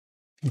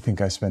You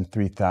think I spent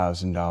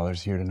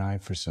 $3,000 here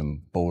tonight for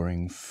some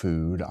boring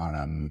food on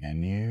a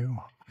menu?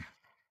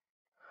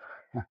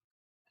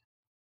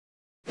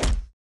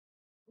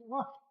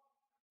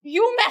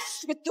 You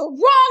messed with the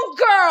wrong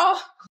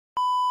girl!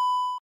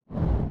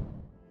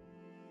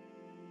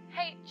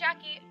 Hey,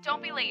 Jackie,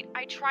 don't be late.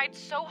 I tried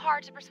so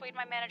hard to persuade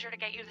my manager to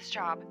get you this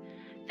job.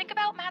 Think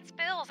about Matt's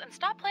bills and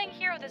stop playing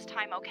hero this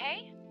time,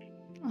 okay?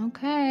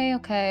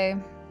 Okay.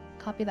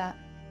 Copy that.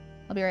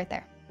 I'll be right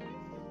there.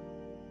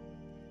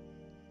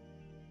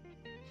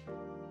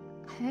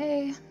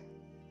 Hey.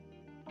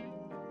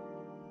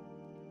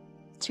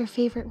 It's your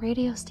favorite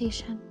radio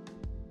station.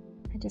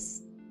 I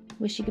just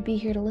wish you could be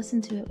here to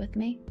listen to it with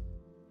me.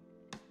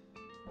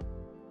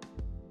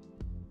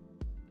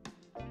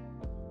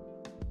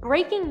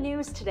 Breaking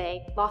news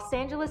today, Los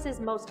Angeles'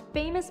 most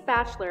famous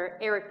bachelor,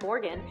 Eric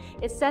Morgan,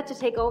 is set to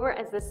take over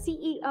as the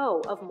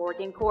CEO of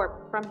Morgan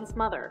Corp. From his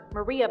mother,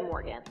 Maria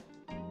Morgan.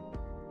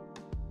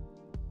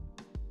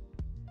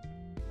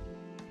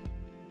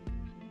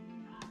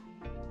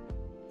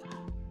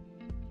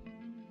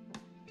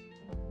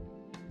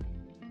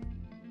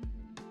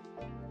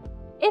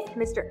 If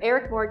Mr.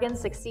 Eric Morgan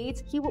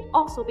succeeds, he will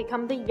also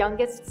become the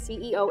youngest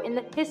CEO in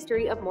the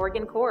history of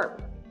Morgan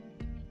Corp.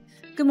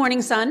 Good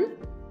morning, son.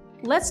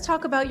 Let's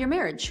talk about your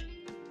marriage.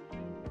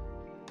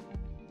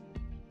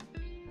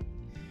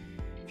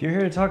 If you're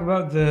here to talk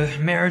about the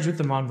marriage with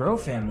the Monroe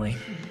family,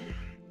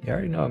 you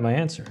already know what my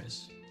answer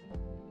is.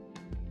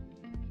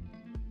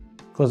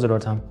 Close the door,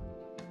 Tom.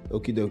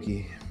 Okie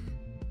dokie.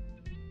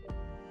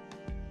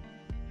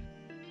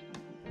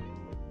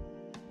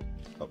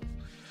 Oh,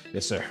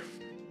 yes, sir.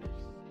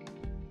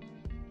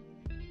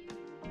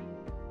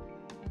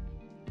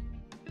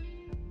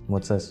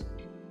 What's this?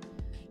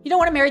 You don't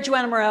want to marry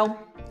Joanna Moreau?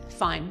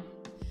 Fine.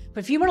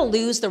 But if you want to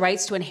lose the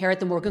rights to inherit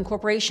the Morgan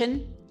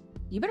Corporation,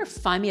 you better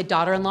find me a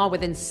daughter-in-law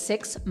within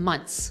 6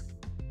 months.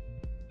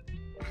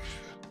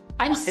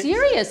 I'm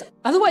serious.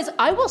 Otherwise,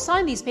 I will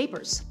sign these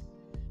papers.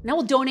 And I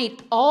will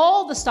donate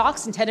all the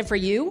stocks intended for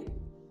you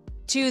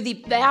to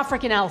the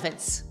African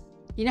elephants.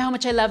 You know how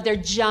much I love their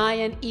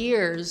giant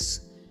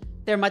ears.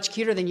 They're much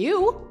cuter than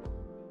you.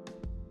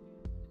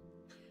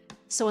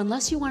 So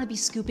unless you want to be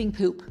scooping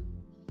poop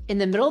in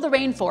the middle of the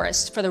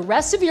rainforest for the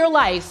rest of your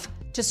life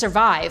to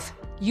survive,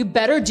 you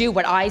better do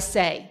what I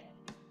say.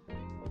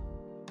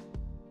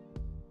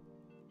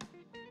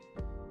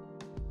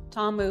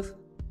 Tom, move.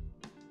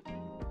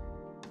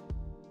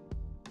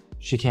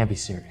 She can't be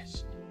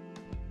serious.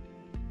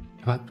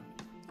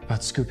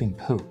 About scooping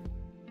poop.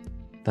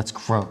 That's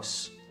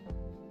gross.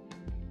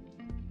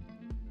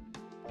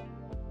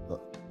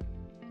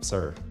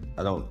 Sir,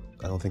 I don't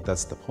think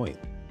that's the point.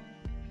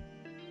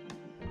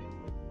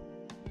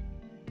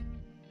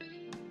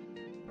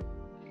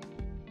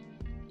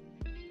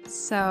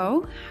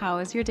 So, how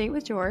was your date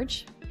with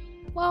George?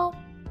 Well,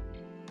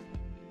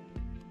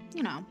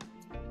 you know.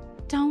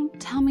 Don't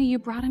tell me you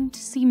brought him to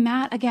see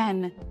Matt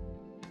again.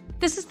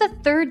 This is the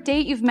third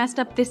date you've messed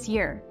up this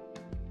year.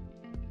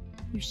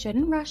 You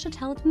shouldn't rush to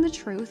tell him the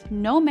truth.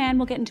 No man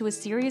will get into a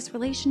serious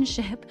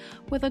relationship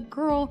with a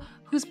girl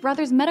whose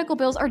brother's medical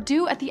bills are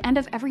due at the end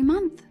of every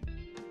month.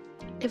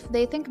 If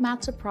they think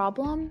Matt's a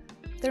problem,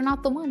 they're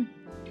not the one.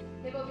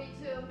 They will be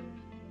too.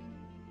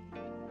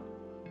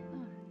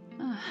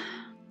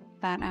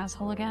 That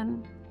asshole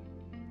again.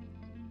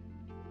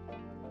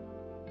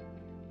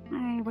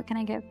 Hi, what can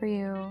I get for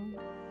you?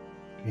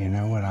 You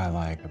know what I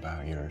like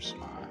about your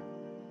smile?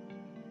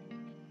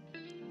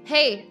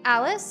 Hey,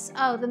 Alice.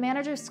 Oh, the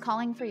manager's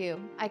calling for you.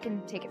 I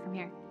can take it from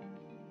here.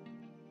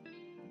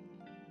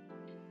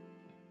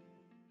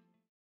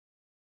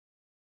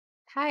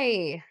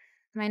 Hi,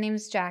 my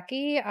name's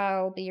Jackie.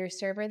 I'll be your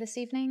server this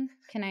evening.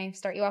 Can I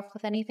start you off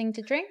with anything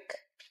to drink?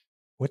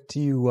 What do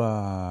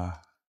you,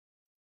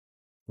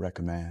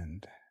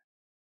 recommend?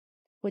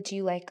 Would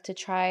you like to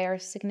try our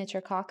signature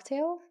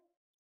cocktail?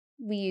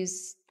 We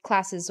use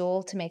Class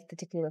Azul to make the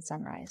tequila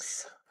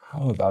sunrise.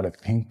 How about a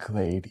pink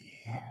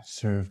lady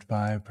served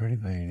by a pretty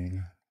lady?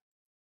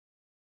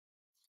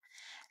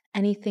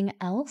 Anything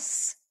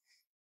else?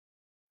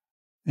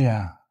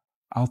 Yeah,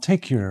 I'll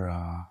take your,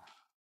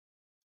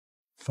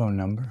 phone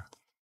number.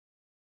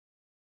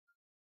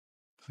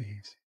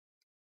 Please.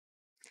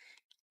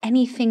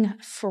 Anything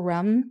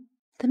from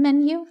the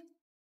menu?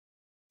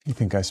 You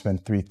think I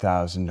spent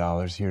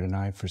 $3,000 here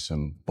tonight for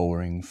some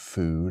boring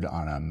food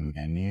on a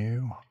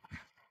menu?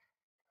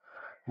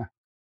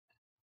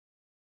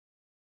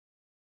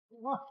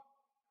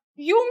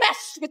 You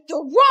messed with the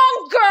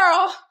wrong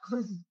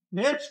girl!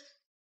 Bitch!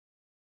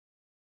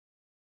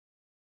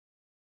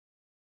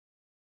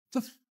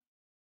 The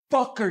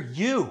fuck are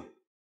you?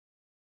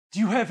 Do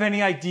you have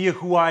any idea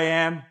who I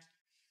am?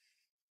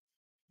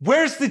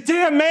 Where's the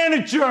damn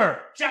manager?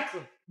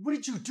 Jacqueline, what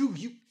did you do?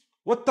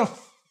 What the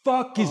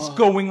fuck is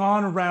going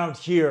on around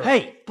here?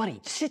 Hey,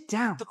 buddy, sit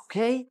down,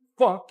 okay?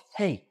 Fuck.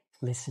 Hey,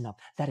 listen up.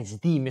 That is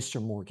the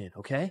Mr. Morgan,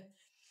 okay?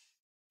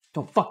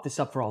 Don't fuck this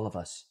up for all of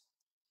us.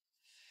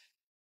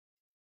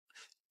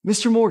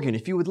 Mr. Morgan,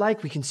 if you would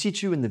like, we can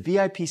seat you in the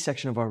VIP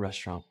section of our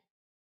restaurant.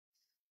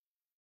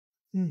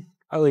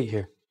 I'll eat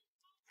here.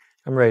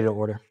 I'm ready to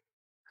order.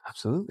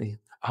 Absolutely.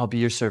 I'll be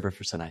your server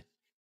for tonight.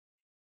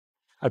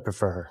 I'd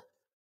prefer her.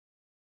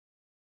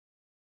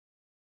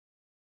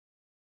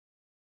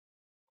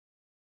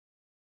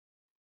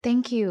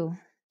 Thank you,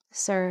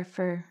 sir,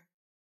 for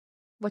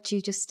what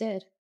you just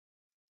did.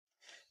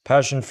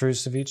 Passion fruit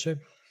ceviche?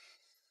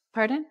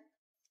 Pardon?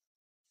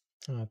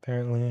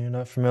 Apparently you're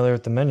not familiar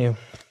with the menu.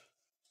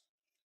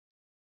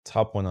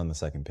 Top one on the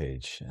second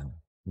page. And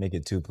make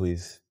it 2,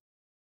 please.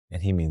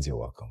 And he means you're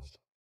welcome.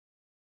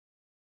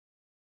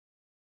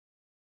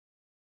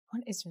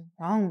 What is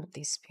wrong with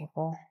these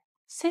people?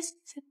 Sis,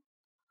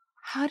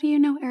 how do you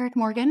know Eric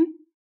Morgan?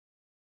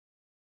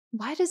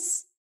 Why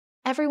does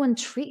everyone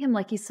treat him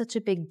like he's such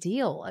a big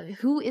deal?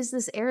 Who is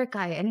this Eric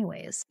guy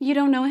anyways? You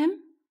don't know him?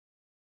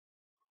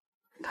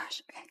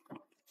 Gosh, okay.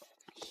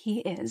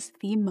 He is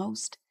the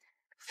most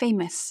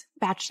famous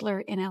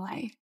bachelor in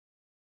LA.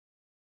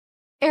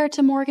 Heir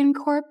to Morgan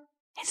Corp.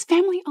 His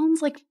family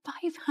owns like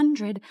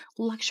 500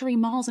 luxury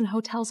malls and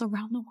hotels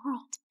around the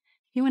world.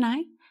 You and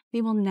I,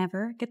 we will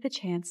never get the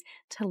chance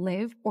to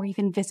live or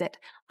even visit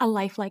a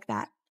life like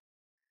that.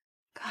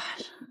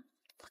 Gosh,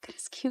 look at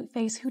his cute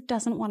face. Who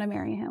doesn't want to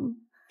marry him?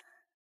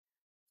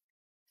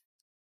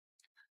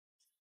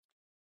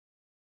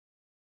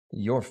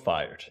 You're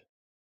fired.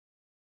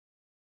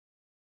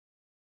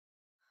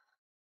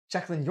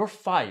 Jacqueline, you're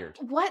fired.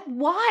 What?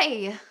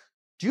 Why?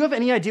 Do you have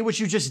any idea what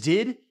you just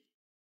did?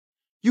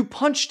 You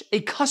punched a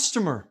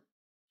customer.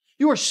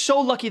 You are so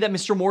lucky that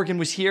Mr. Morgan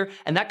was here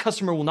and that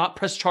customer will not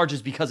press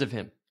charges because of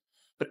him.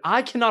 But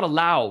I cannot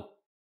allow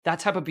that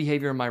type of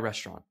behavior in my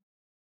restaurant.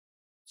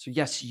 So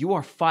yes, you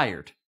are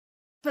fired.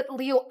 But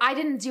Leo, I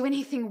didn't do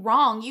anything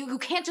wrong. You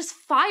can't just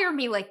fire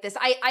me like this.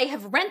 I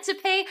have rent to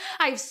pay,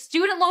 I have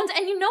student loans,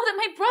 and you know that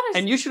my brother's—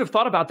 And you should have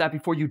thought about that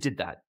before you did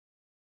that.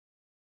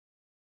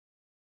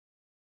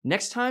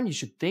 Next time, you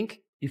should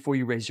think before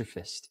you raise your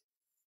fist.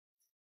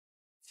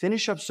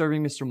 Finish up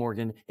serving Mr.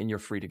 Morgan and you're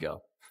free to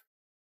go.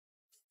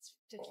 It's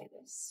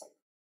ridiculous.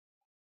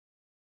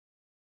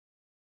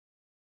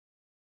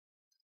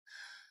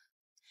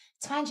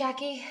 It's fine,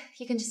 Jackie.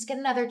 You can just get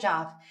another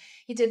job.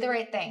 You did the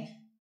right thing.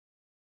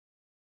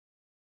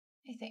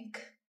 I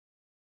think.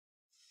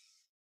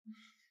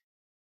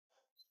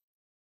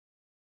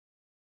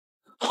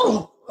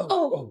 Oh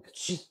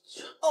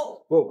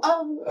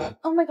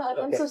my God,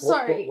 I'm so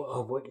sorry.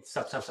 Wait,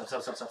 stop. Okay.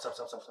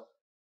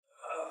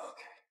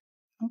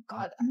 Oh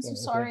God, I'm so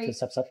sorry.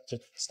 Stop,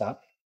 just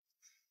stop.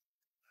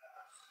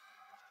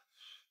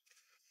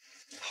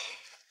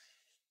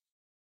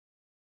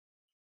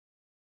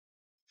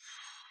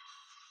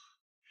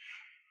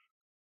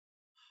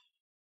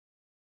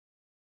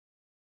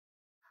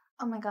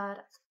 Oh my God.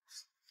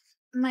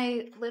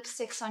 My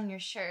lipstick's on your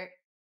shirt.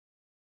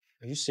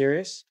 Are you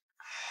serious?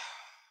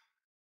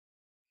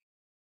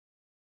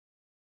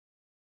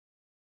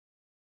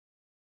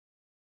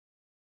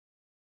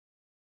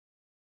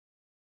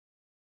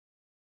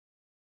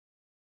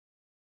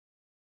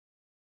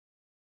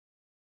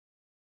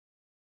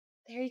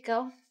 There you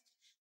go.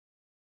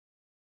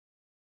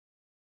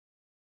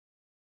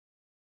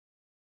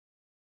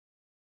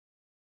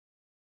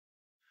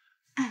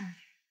 I'm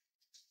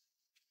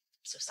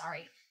so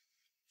sorry.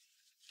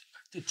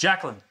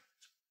 Jacqueline.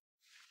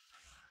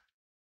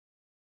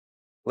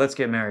 Let's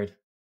get married.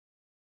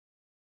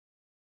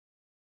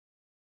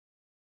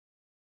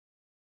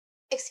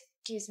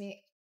 Excuse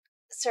me,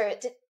 sir,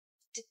 did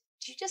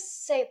you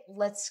just say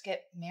let's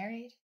get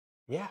married?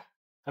 Yeah.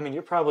 I mean,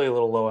 you're probably a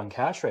little low on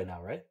cash right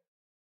now, right?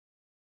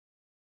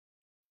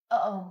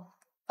 Oh,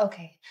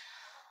 okay.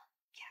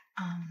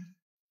 Yeah.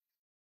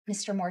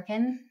 Mr.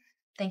 Morgan,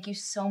 thank you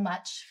so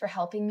much for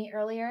helping me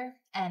earlier.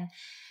 And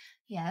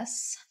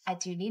yes, I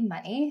do need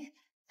money,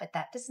 but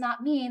that does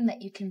not mean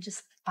that you can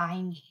just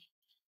buy me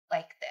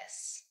like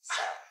this.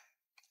 So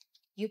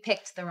you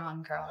picked the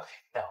wrong girl.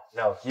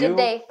 No, you. Good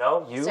day,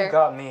 No, you sir.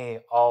 got me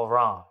all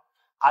wrong.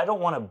 I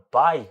don't want to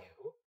buy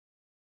you.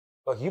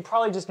 Look, you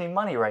probably just need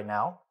money right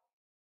now,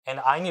 and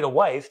I need a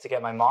wife to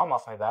get my mom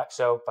off my back.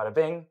 So, bada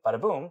bing,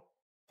 bada boom.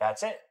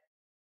 That's it.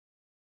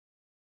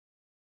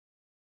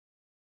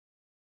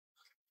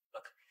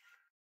 Look.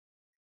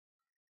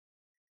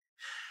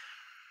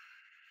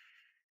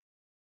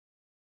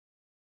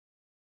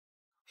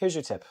 Here's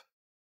your tip.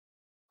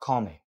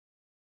 Call me.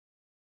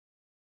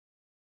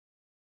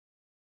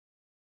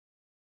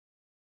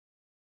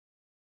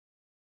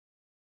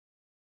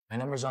 My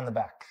number's on the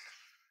back.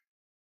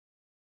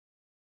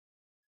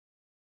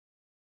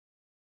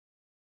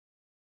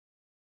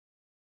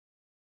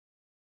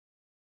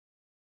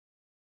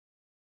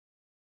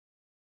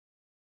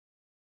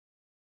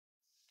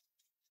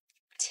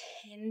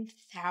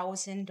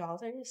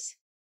 $10,000?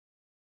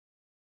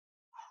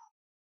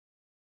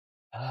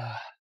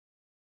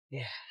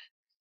 Yeah.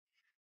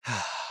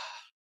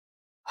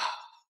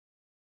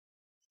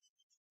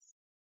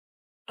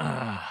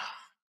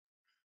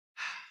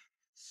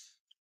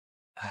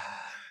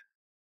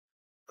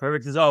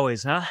 Perfect as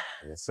always, huh?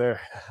 Yes, sir.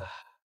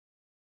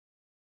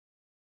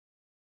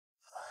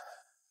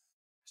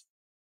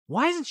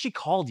 Why hasn't she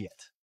called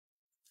yet?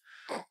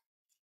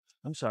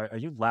 I'm sorry, are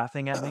you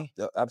laughing at me?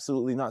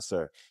 Absolutely not,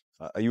 sir.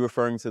 Are you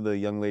referring to the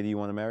young lady you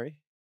want to marry?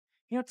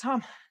 You know,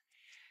 Tom,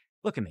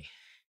 look at me.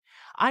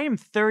 I am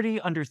 30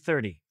 under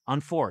 30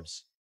 on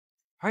Forbes.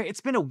 All right,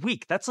 it's been a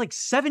week. That's like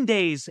 7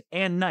 days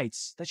and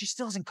nights that she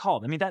still hasn't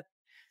called. I mean, that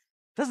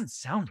doesn't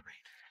sound right.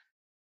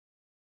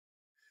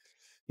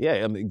 Yeah,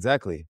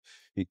 exactly.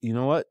 You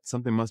know what?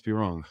 Something must be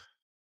wrong.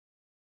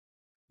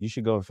 You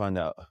should go and find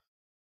out.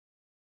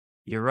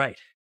 You're right.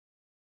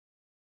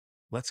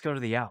 Let's go to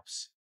the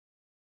Alps.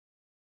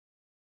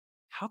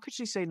 How could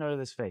she say no to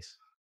this face?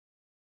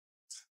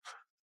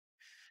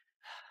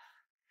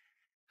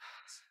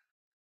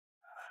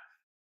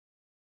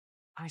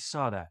 I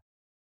saw that.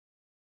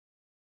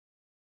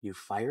 You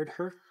fired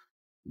her?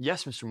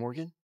 Yes, Mr.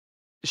 Morgan.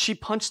 She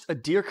punched a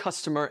dear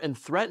customer and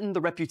threatened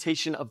the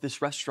reputation of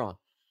this restaurant.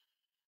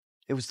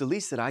 It was the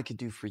least that I could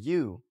do for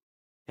you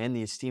and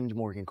the esteemed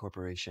Morgan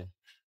Corporation.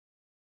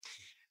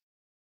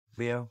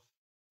 Leo,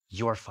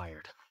 you're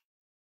fired.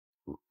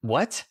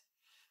 What?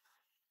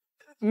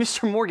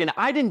 Mr. Morgan,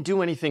 I didn't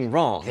do anything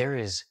wrong. There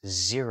is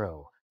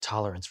zero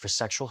tolerance for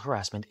sexual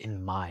harassment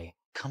in my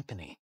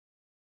company.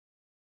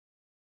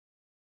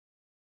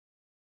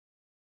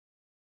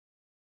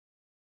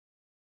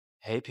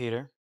 Hey,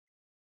 Peter.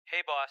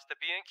 Hey boss, the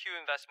B&Q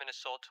investment is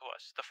sold to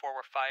us. The 4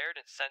 were fired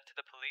and sent to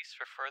the police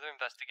for further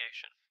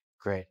investigation.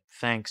 Great,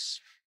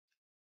 thanks.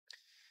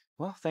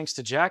 Well, thanks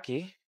to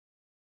Jackie,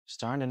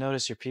 starting to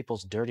notice your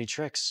people's dirty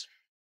tricks.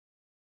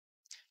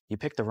 You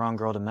picked the wrong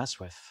girl to mess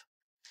with,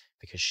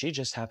 because she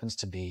just happens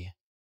to be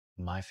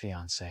my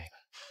fiancée.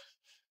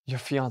 Your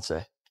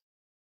fiancée?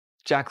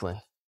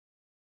 Jacqueline.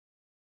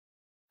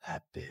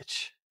 That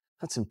bitch.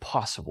 That's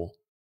impossible.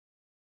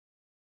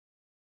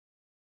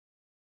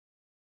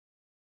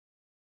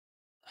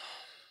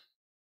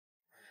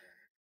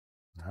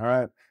 All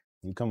right,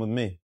 you come with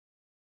me.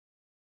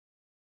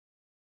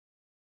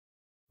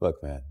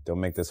 Look, man, don't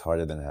make this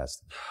harder than it has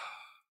to be.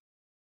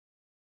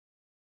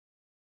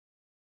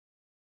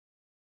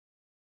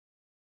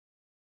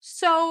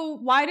 So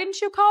why didn't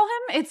you call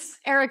him? It's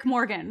Eric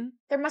Morgan.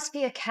 There must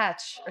be a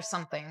catch or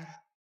something.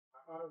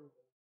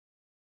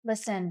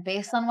 Listen,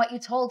 based on what you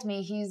told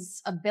me,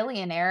 he's a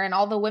billionaire and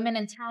all the women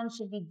in town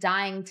should be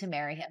dying to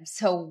marry him.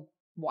 So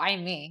why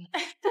me?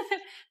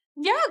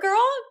 Yeah, girl.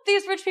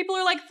 These rich people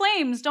are like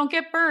flames. Don't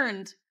get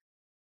burned.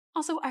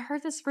 Also, I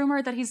heard this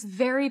rumor that he's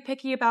very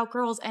picky about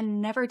girls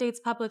and never dates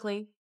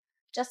publicly.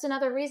 Just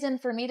another reason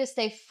for me to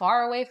stay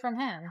far away from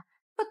him.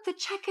 But the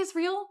check is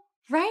real,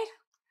 right?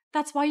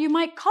 That's why you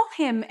might call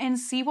him and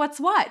see what's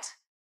what.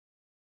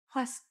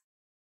 Plus,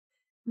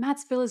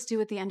 Matt's bill is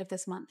due at the end of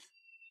this month.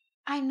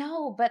 I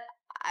know, but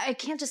I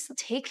can't just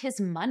take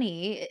his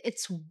money.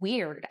 It's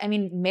weird. I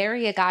mean,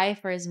 marry a guy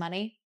for his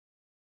money.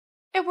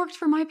 It worked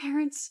for my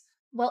parents.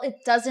 Well, it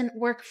doesn't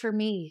work for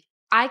me.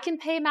 I can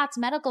pay Matt's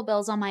medical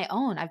bills on my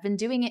own. I've been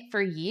doing it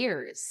for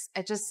years.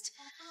 I just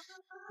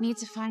need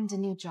to find a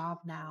new job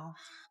now.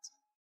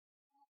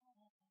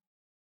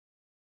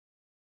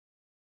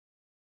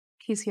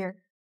 He's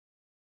here.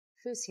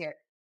 Who's here?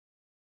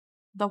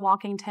 The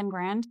walking 10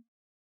 grand.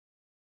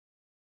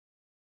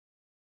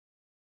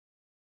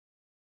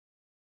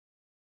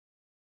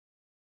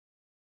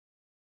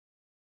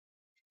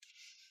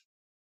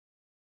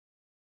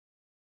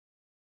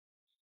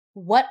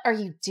 What are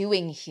you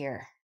doing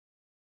here?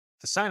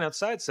 The sign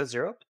outside says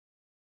you're up.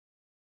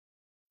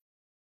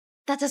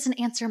 That doesn't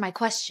answer my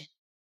question.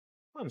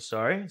 I'm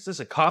sorry, is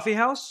this a coffee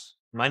house?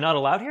 Am I not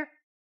allowed here?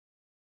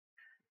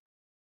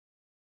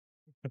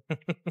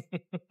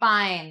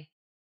 Fine.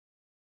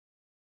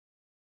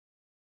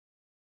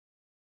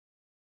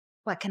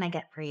 What can I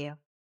get for you?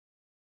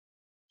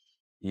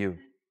 You.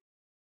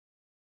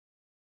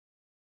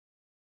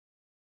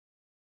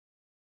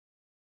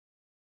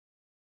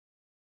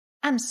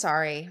 I'm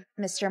sorry,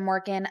 Mr.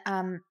 Morgan.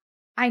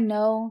 I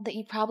know that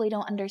you probably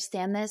don't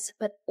understand this,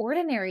 but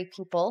ordinary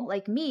people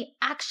like me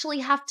actually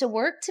have to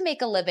work to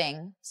make a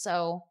living.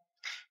 So,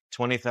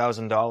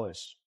 $20,000.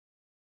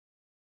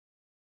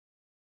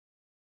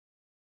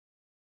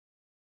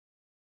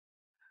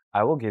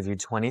 I will give you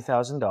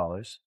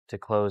 $20,000 to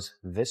close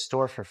this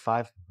store for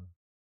 $5.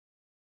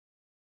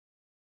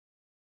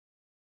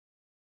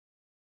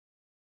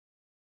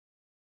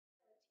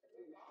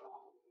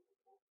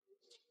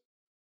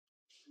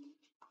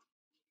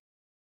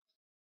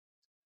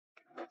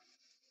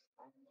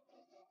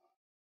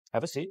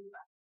 Have a seat.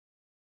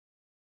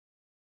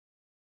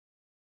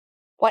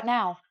 what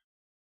now?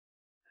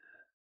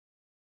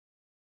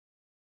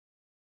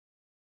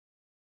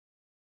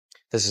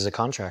 This is a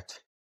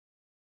contract.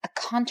 A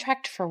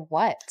contract for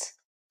what?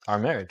 Our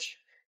marriage.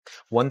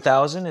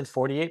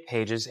 1,048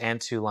 pages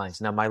and 2 lines.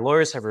 Now, my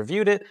lawyers have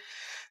reviewed it,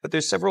 but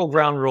there's several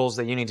ground rules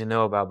that you need to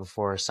know about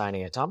before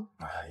signing it, Tom.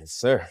 Yes,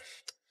 sir.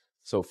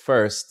 So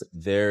first,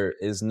 there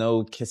is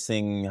no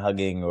kissing,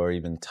 hugging, or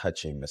even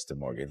touching Mr.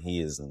 Morgan. He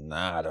is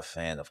not a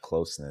fan of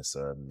closeness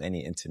or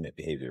any intimate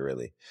behavior,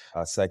 really.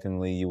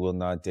 Secondly, you will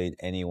not date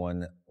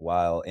anyone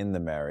while in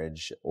the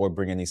marriage or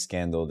bring any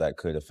scandal that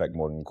could affect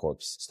Morgan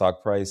Corp's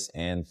stock price.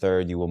 And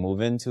third, you will move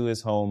into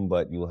his home,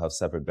 but you will have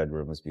separate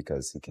bedrooms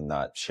because he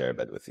cannot share a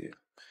bed with you.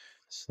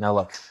 Now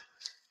look,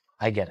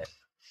 I get it.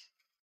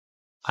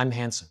 I'm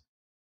handsome.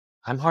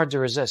 I'm hard to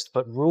resist,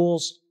 but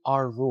rules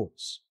are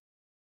rules.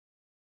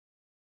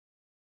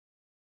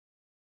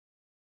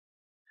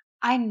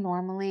 I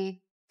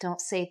normally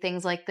don't say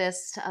things like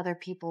this to other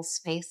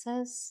people's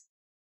faces,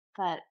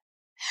 but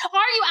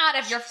are you out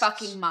of your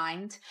fucking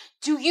mind?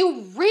 Do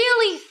you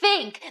really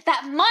think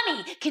that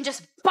money can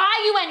just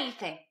buy you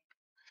anything?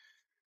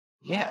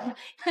 Yeah.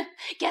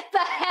 Get the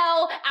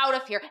hell out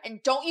of here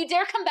and don't you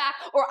dare come back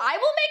or I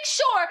will make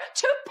sure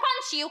to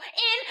punch you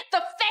in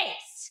the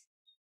face.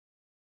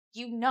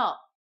 You know,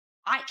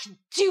 I can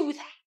do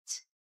that.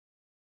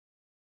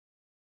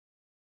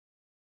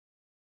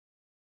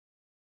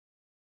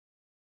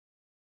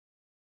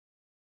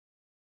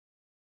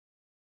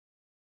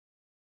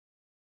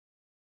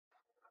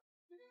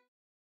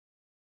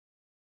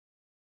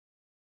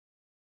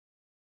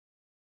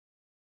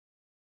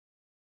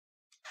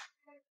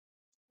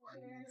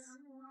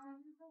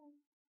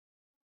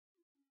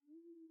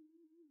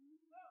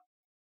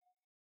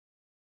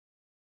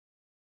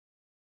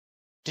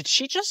 Did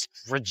she just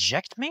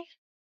reject me?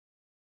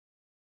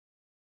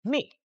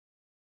 Me?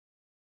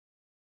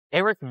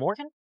 Eric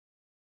Morgan?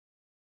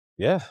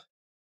 Yeah,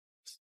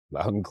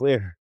 loud and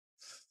clear.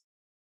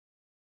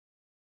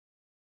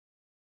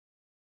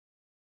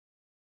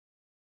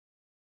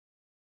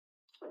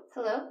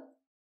 Hello?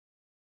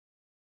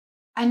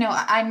 I know,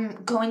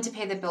 I'm going to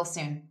pay the bill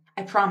soon.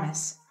 I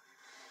promise.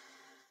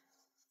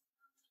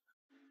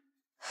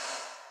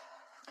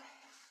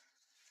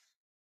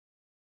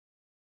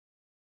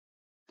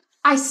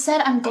 I said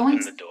I'm going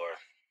to... Open the door.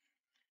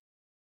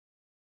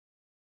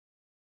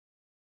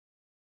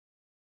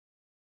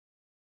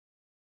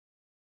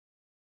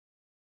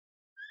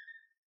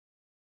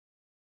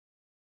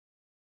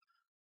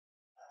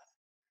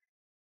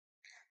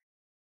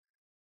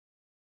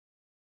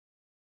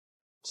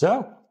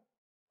 So,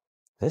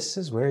 this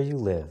is where you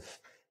live.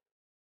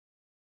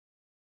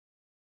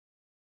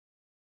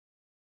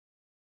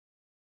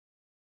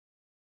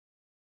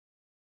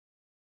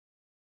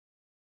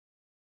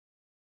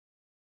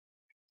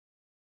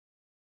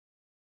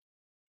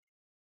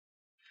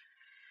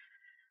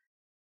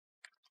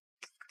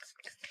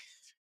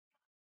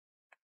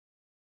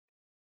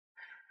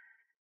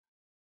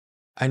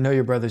 I know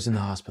your brother's in the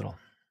hospital,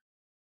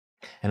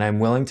 and I'm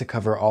willing to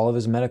cover all of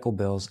his medical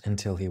bills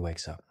until he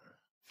wakes up.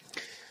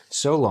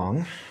 So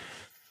long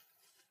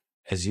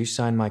as you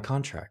sign my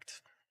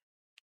contract.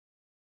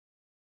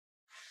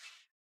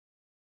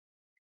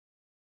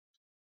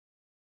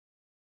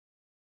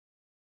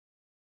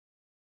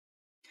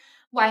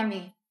 Why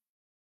me?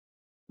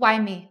 Why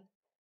me?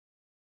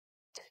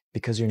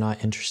 Because you're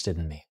not interested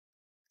in me.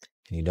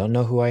 And you don't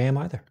know who I am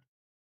either.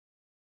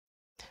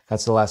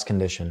 That's the last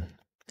condition.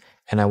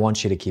 And I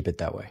want you to keep it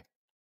that way.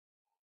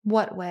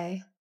 What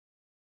way?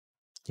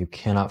 You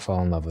cannot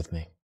fall in love with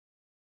me.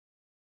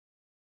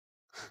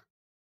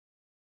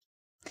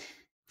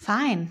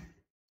 Fine.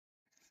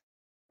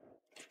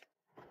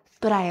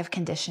 But I have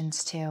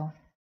conditions too.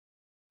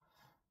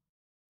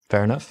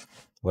 Fair enough.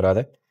 What are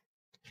they?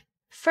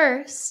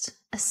 First,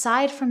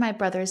 aside from my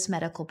brother's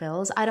medical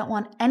bills, I don't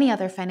want any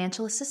other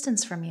financial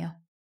assistance from you.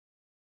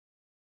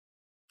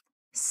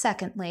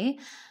 Secondly,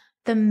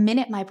 the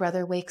minute my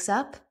brother wakes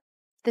up,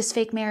 this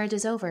fake marriage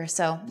is over,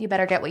 so you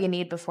better get what you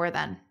need before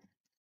then.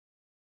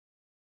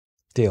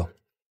 Deal.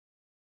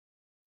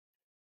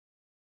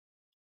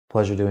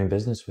 Pleasure doing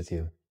business with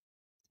you,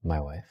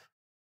 my wife.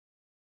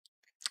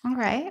 All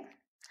right.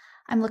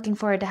 I'm looking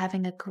forward to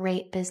having a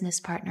great business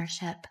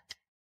partnership,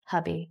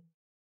 hubby.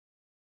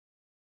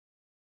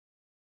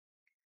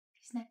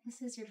 These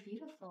necklaces are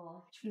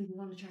beautiful.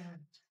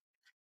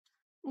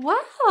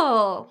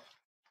 Wow!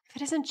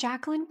 That isn't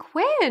Jacqueline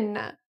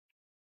Quinn.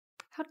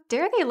 How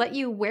dare they let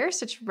you wear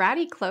such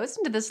ratty clothes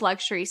into this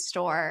luxury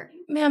store?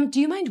 Ma'am,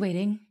 do you mind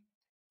waiting?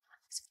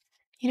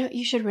 You know,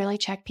 you should really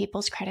check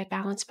people's credit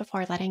balance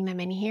before letting them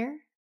in here.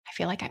 I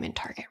feel like I'm in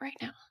Target right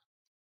now.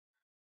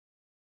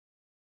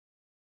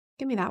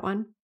 Give me that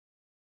one.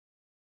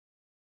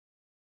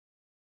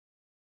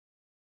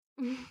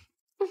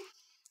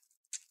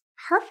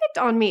 Perfect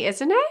on me,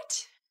 isn't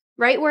it?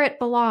 Right where it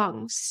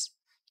belongs.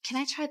 Can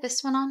I try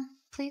this one on,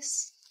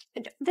 please?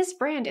 This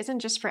brand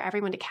isn't just for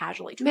everyone to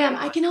casually try Ma'am,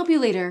 on. I can help you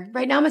later.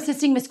 Right now I'm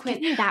assisting Miss Quinn.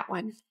 Give me that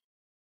one.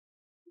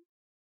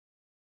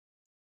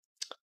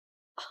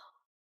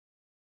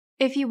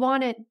 If you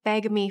want it,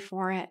 beg me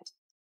for it.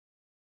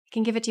 I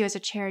can give it to you as a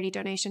charity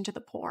donation to the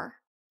poor.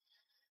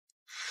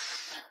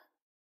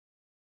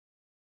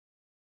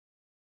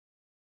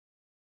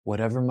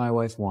 Whatever my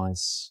wife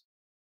wants,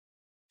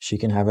 she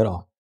can have it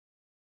all.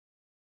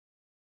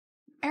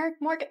 Eric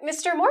Morgan,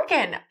 Mr.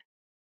 Morgan!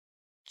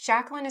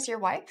 Jacqueline is your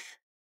wife?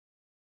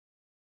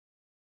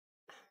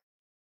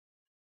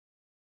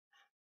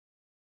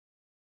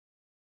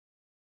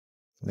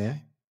 May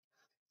I?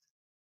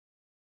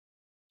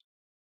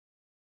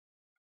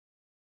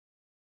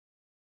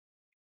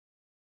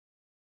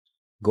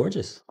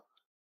 Gorgeous.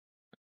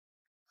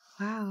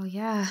 Wow,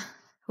 yeah.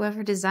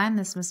 Whoever designed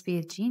this must be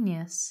a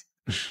genius.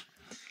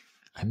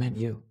 I meant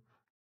you.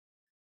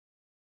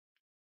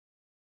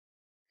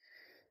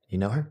 You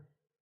know her?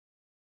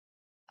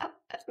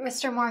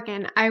 Mr.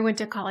 Morgan, I went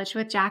to college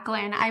with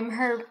Jacqueline. I'm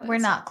her. We're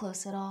not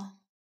close at all.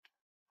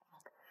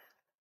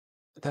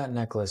 That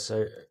necklace,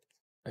 are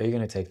you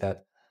going to take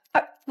that?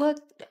 Well,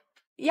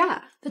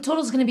 yeah. The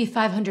total's going to be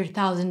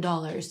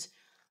 $500,000.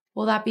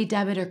 Will that be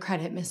debit or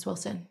credit, Miss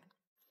Wilson?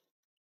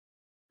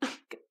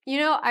 You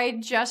know, I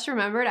just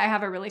remembered I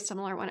have a really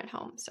similar one at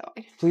home, so.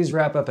 Please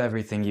wrap up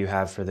everything you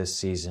have for this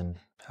season,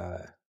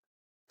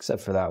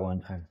 except for that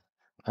one.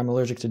 I'm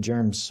allergic to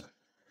germs.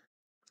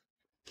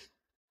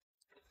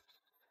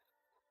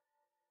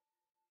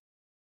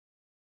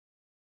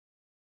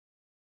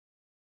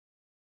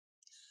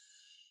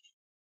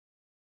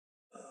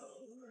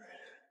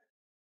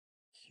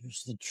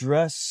 Here's the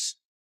dress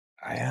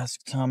I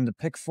asked Tom to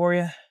pick for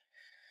you.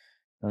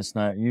 That's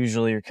not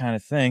usually your kind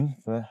of thing,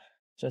 but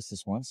just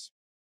this once.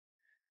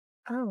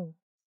 Oh.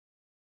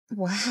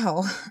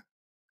 Wow.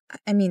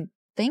 I mean,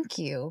 thank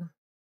you.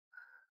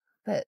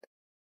 But,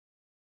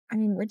 I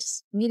mean, we're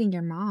just meeting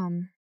your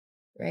mom,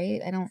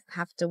 right? I don't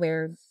have to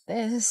wear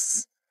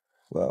this.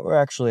 Well,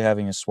 we're actually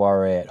having a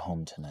soiree at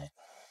home tonight.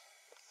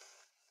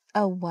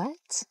 A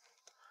what?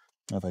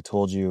 If I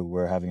told you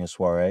we're having a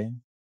soiree,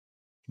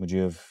 would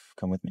you have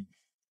come with me?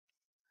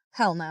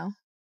 Hell no.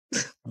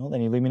 Well,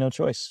 then you leave me no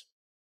choice.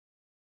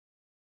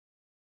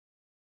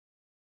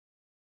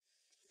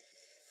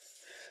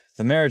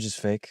 The marriage is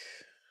fake,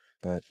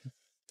 but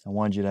I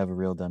wanted you to have a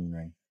real diamond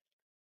ring.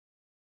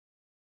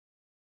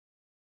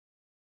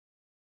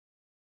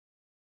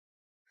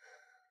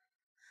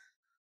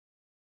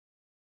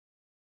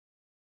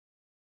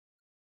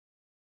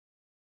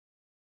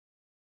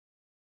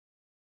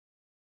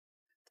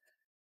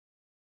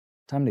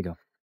 Time to go.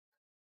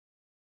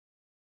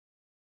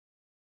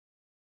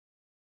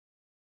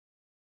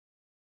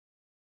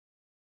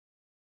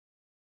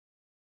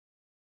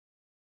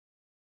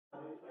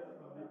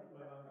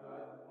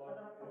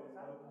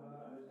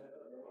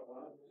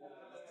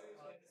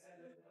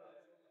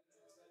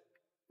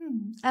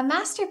 A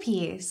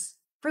masterpiece.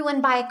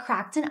 Ruined by a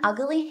cracked and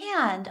ugly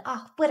hand.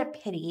 Oh, what a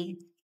pity.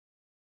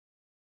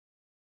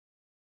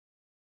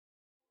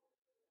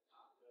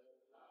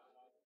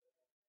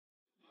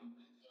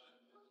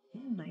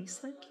 Nice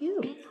like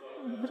you.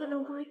 I don't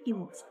know why he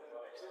wants.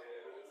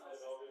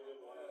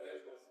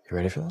 You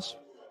ready for this?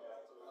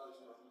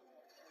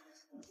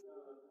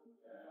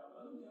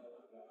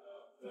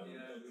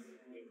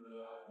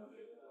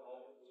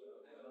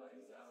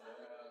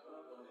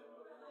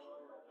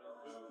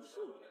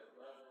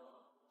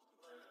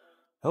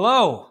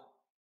 Hello,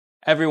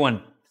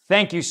 everyone.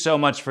 Thank you so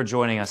much for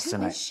joining us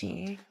tonight. Who is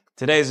she?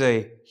 Today's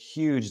a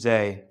huge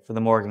day for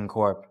the Morgan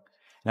Corp,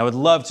 and I would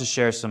love to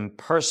share some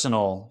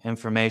personal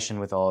information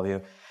with all of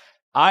you.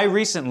 I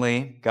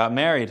recently got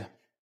married.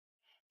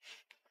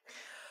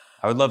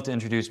 I would love to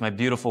introduce my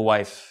beautiful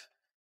wife,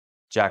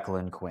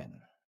 Jacqueline Quinn.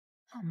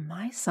 Oh,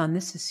 my son,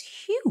 this is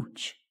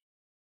huge.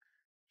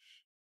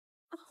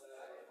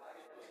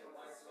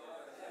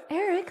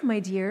 Eric, my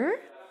dear,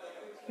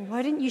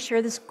 why didn't you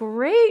share this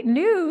great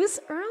news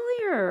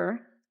earlier?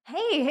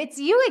 Hey, it's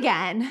you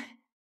again.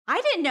 I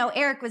didn't know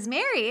Eric was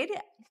married.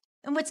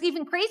 And what's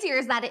even crazier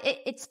is that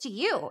it's to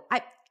you.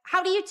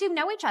 How do you two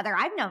know each other?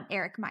 I've known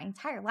Eric my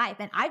entire life,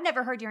 and I've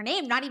never heard your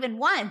name, not even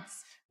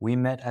once. We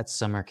met at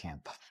summer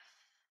camp.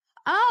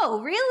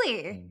 Oh,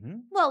 really? Mm-hmm.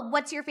 Well,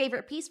 what's your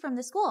favorite piece from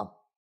the school?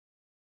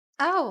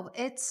 Oh,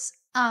 it's,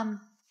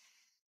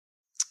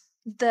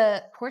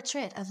 the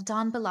portrait of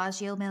Don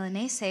Bellagio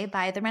Milanese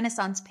by the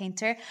Renaissance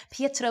painter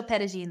Pietro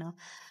Perugino.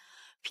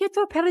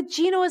 Pietro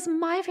Perugino is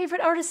my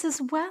favorite artist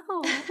as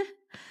well.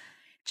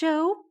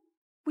 Joe,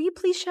 will you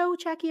please show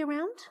Jackie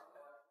around?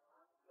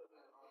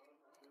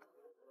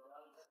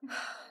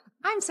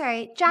 I'm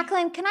sorry,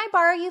 Jacqueline, can I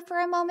borrow you for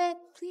a moment,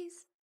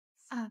 please?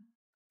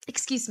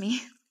 Excuse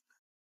me.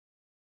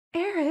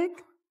 Eric,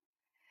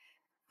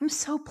 I'm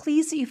so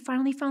pleased that you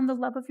finally found the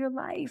love of your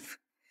life.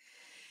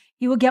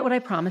 You will get what I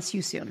promised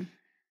you soon.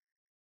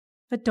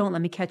 But don't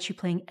let me catch you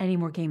playing any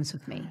more games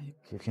with me.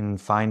 You can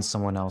find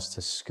someone else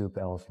to scoop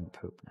elephant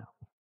poop now.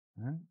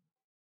 All right?